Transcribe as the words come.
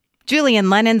Julian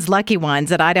Lennon's Lucky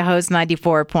Ones at Idaho's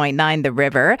 94.9 The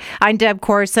River. I'm Deb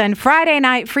Corson. Friday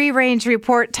night free range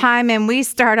report time, and we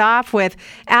start off with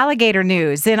alligator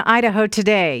news in Idaho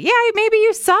today. Yeah, maybe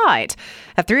you saw it.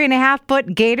 A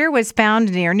 3.5-foot gator was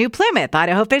found near New Plymouth.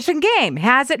 Idaho Fish and Game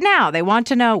has it now. They want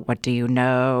to know, what do you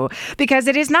know? Because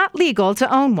it is not legal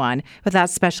to own one without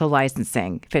special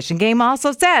licensing. Fish and Game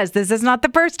also says this is not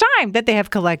the first time that they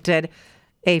have collected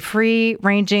a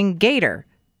free-ranging gator.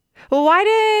 Well, why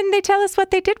didn't they tell us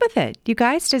what they did with it? You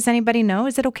guys, does anybody know?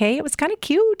 Is it okay? It was kind of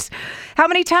cute. How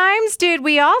many times did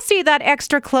we all see that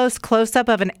extra close-up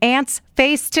of an ant's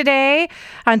face today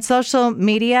on social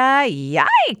media?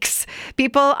 Yikes!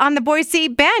 People on the Boise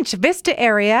Bench Vista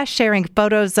area sharing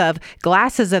photos of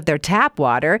glasses of their tap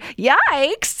water.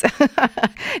 Yikes!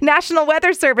 National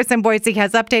Weather Service in Boise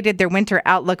has updated their winter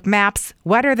outlook maps,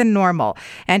 wetter than normal.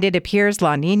 And it appears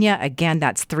La Nina again.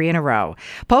 That's 3 in a row.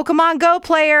 Pokemon Go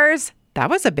players. That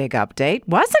was a big update,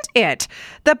 wasn't it?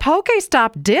 The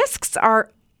Pokestop discs are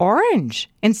orange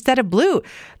instead of blue.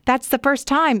 That's the first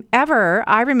time ever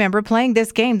I remember playing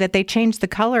this game that they changed the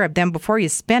color of them before you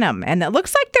spin them. And it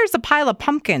looks like there's a pile of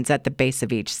pumpkins at the base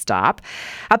of each stop.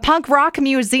 A punk rock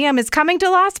museum is coming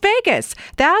to Las Vegas.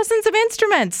 Thousands of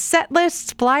instruments, set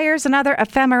lists, flyers, and other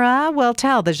ephemera will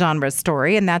tell the genre's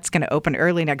story, and that's going to open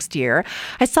early next year.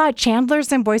 I saw at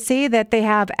Chandler's in Boise that they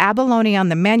have abalone on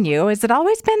the menu. Has it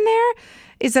always been there?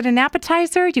 Is it an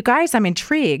appetizer? You guys, I'm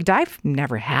intrigued. I've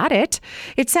never had it.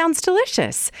 It sounds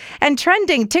delicious. And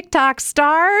trending TikTok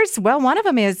stars, well, one of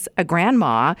them is a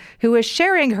grandma who is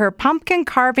sharing her pumpkin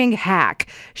carving hack.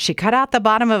 She cut out the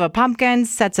bottom of a pumpkin,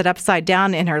 sets it upside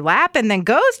down in her lap, and then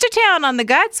goes to town on the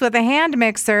guts with a hand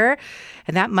mixer.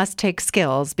 And that must take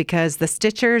skills because the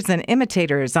stitchers and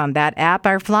imitators on that app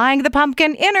are flying the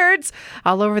pumpkin innards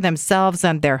all over themselves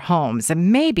and their homes.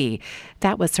 And maybe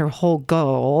that was her whole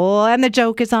goal. And the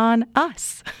joke is on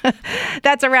us.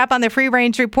 That's a wrap on the Free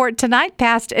Range Report tonight.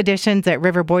 Past editions at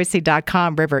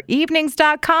riverboise.com,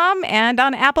 riverevenings.com, and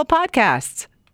on Apple Podcasts.